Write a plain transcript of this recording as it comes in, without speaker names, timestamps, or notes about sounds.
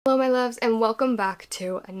loves, and welcome back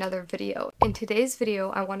to another video. In today's video,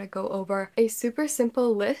 I want to go over a super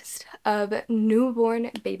simple list of newborn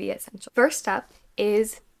baby essentials. First up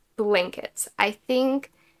is blankets. I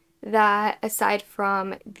think that aside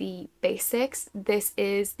from the basics, this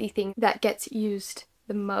is the thing that gets used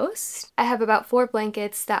the most. I have about 4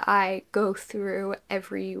 blankets that I go through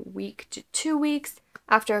every week to 2 weeks.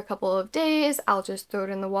 After a couple of days, I'll just throw it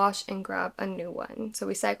in the wash and grab a new one. So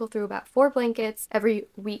we cycle through about 4 blankets every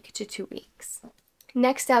week to 2 weeks.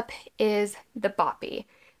 Next up is the boppy.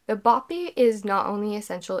 The boppy is not only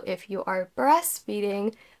essential if you are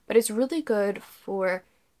breastfeeding, but it's really good for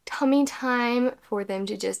tummy time, for them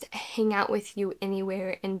to just hang out with you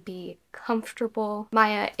anywhere and be comfortable.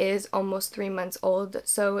 Maya is almost 3 months old,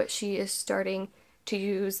 so she is starting to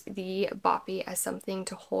use the boppy as something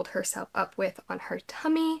to hold herself up with on her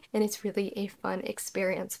tummy, and it's really a fun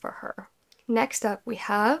experience for her. Next up, we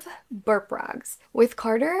have burp rags. With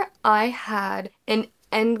Carter, I had an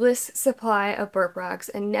endless supply of burp rags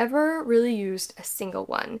and never really used a single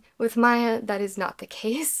one. With Maya, that is not the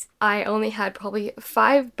case. I only had probably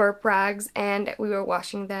 5 burp rags, and we were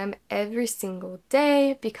washing them every single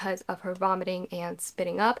day because of her vomiting and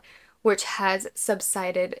spitting up, which has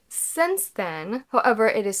subsided since then. However,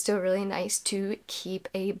 it is still really nice to keep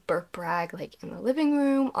a burp rag like in the living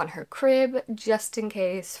room, on her crib, just in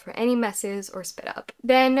case for any messes or spit up.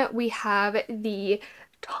 Then we have the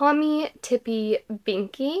Tommy Tippy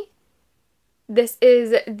Binky. This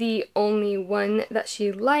is the only one that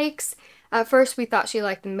she likes. At first we thought she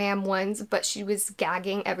liked the ma'am ones, but she was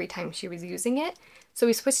gagging every time she was using it. So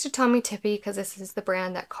we switched to Tommy Tippy because this is the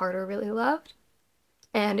brand that Carter really loved.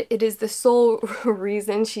 And it is the sole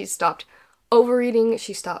reason she stopped overeating,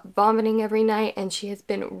 she stopped vomiting every night, and she has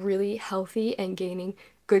been really healthy and gaining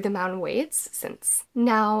good amount of weights since.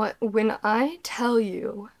 Now, when I tell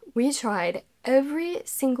you, we tried every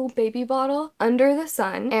single baby bottle under the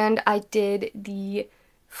sun, and I did the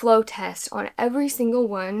flow test on every single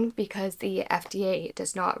one because the FDA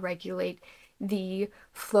does not regulate the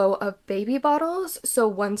flow of baby bottles, so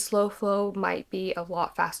one slow flow might be a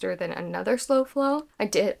lot faster than another slow flow. I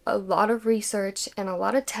did a lot of research and a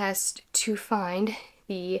lot of tests to find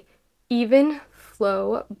the even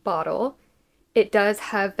flow bottle. It does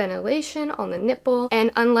have ventilation on the nipple,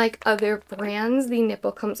 and unlike other brands, the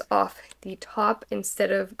nipple comes off the top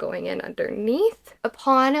instead of going in underneath.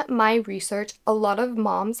 Upon my research, a lot of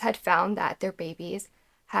moms had found that their babies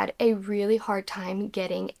had a really hard time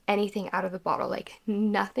getting anything out of the bottle. Like,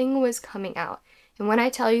 nothing was coming out. And when I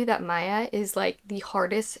tell you that Maya is like the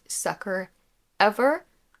hardest sucker ever,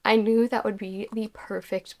 I knew that would be the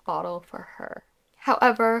perfect bottle for her.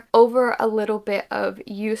 However, over a little bit of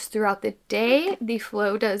use throughout the day, the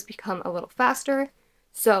flow does become a little faster.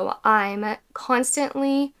 So I'm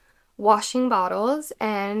constantly washing bottles,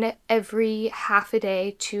 and every half a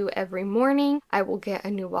day to every morning I will get a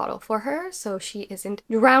new bottle for her so she isn't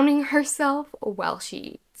drowning herself while she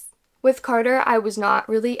eats. With Carter, I was not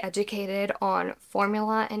really educated on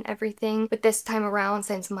formula and everything, but this time around,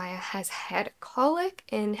 since Maya has had colic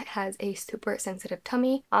and has a super sensitive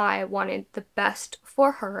tummy, I wanted the best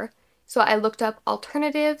for her, so I looked up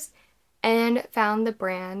alternatives and found the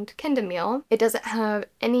brand Kendamil. It doesn't have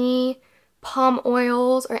any palm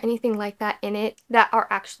oils or anything like that in it that are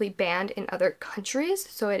actually banned in other countries,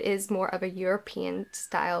 so it is more of a European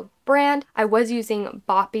style brand. I was using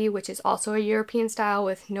Boppy, which is also a European style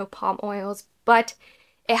with no palm oils, but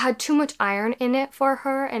it had too much iron in it for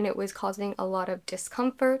her and it was causing a lot of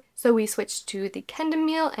discomfort, so we switched to the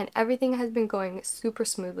Kendamil, and everything has been going super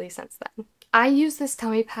smoothly since then. I use this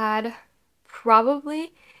tummy pad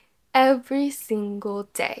probably every single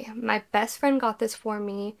day. My best friend got this for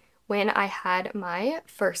me when I had my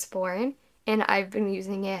firstborn, and I've been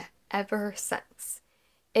using it ever since.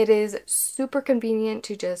 It is super convenient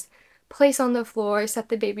to just place on the floor, set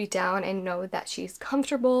the baby down, and know that she's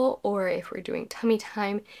comfortable, or if we're doing tummy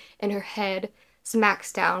time and her head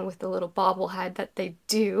smacks down with the little bobblehead that they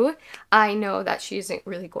do, I know that she isn't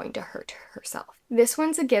really going to hurt herself. This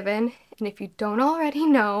one's a given, and if you don't already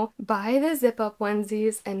know, buy the zip-up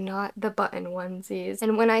onesies and not the button onesies.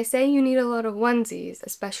 And when I say you need a lot of onesies,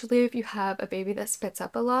 especially if you have a baby that spits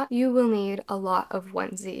up a lot, you will need a lot of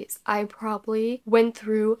onesies. I probably went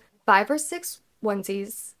through 5 or 6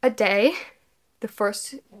 onesies a day the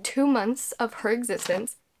first 2 months of her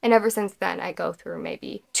existence, and ever since then I go through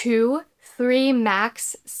maybe 2, 3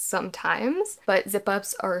 max sometimes, but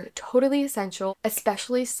zip-ups are totally essential,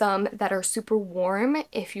 especially some that are super warm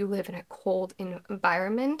if you live in a cold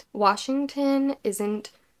environment. Washington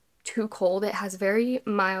isn't too cold. It has very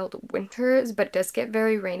mild winters, but does get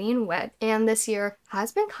very rainy and wet. And this year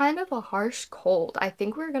has been kind of a harsh cold. I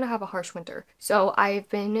think we're gonna have a harsh winter. So I've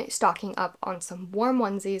been stocking up on some warm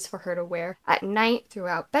onesies for her to wear at night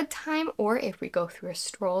throughout bedtime, or if we go through a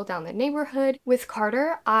stroll down the neighborhood. With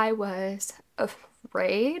Carter, I was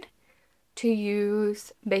afraid to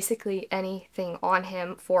use basically anything on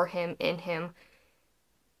him, for him, in him.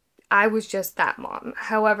 I was just that mom.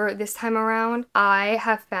 However, this time around, I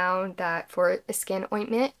have found that for a skin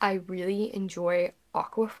ointment, I really enjoy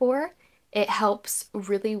Aquaphor. It helps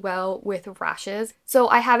really well with rashes. So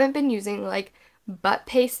I haven't been using like butt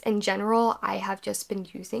paste in general. I have just been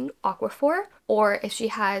using Aquaphor. Or if she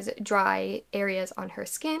has dry areas on her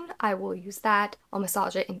skin, I will use that. I'll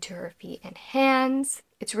massage it into her feet and hands.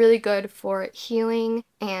 It's really good for healing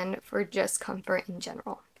and for just comfort in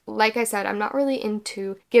general. Like I said, I'm not really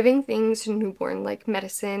into giving things to newborn like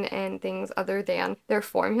medicine and things other than their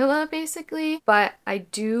formula basically, but I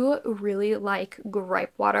do really like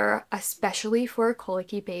gripe water, especially for a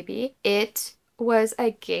colicky baby. It was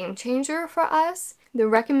a game changer for us. The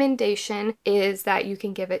recommendation is that you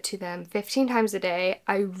can give it to them 15 times a day.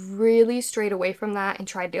 I really strayed away from that and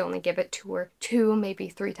tried to only give it to her 2, maybe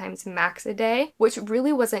 3 times max a day, which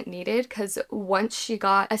really wasn't needed because once she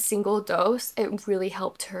got a single dose, it really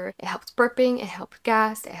helped her. It helped burping, it helped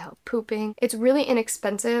gas, it helped pooping. It's really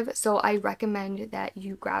inexpensive, so I recommend that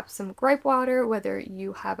you grab some gripe water, whether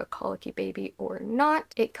you have a colicky baby or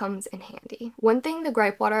not. It comes in handy. One thing the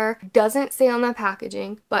gripe water doesn't say on the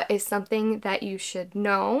packaging, but is something that you should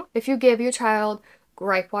know. If you give your child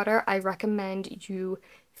gripe water, I recommend you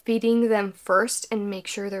feeding them first and make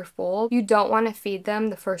sure they're full. You don't want to feed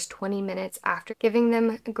them the first 20 minutes after giving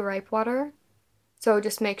them gripe water. So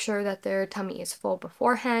just make sure that their tummy is full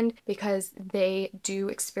beforehand because they do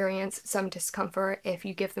experience some discomfort if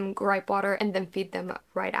you give them gripe water and then feed them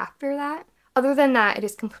right after that. Other than that, it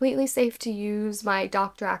is completely safe to use. My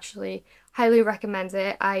doctor actually highly recommends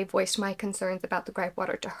it. I voiced my concerns about the gripe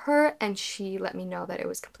water to her and she let me know that it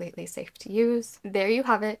was completely safe to use. There you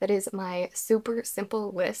have it. That is my super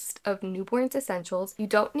simple list of newborn's essentials. You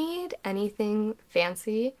don't need anything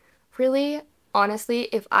fancy. Really, honestly,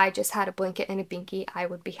 if I just had a blanket and a binky, I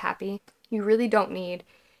would be happy. You really don't need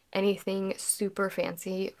anything super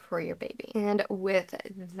fancy for your baby. And with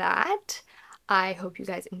that, I hope you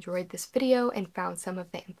guys enjoyed this video and found some of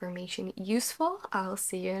the information useful. I'll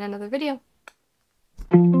see you in another video.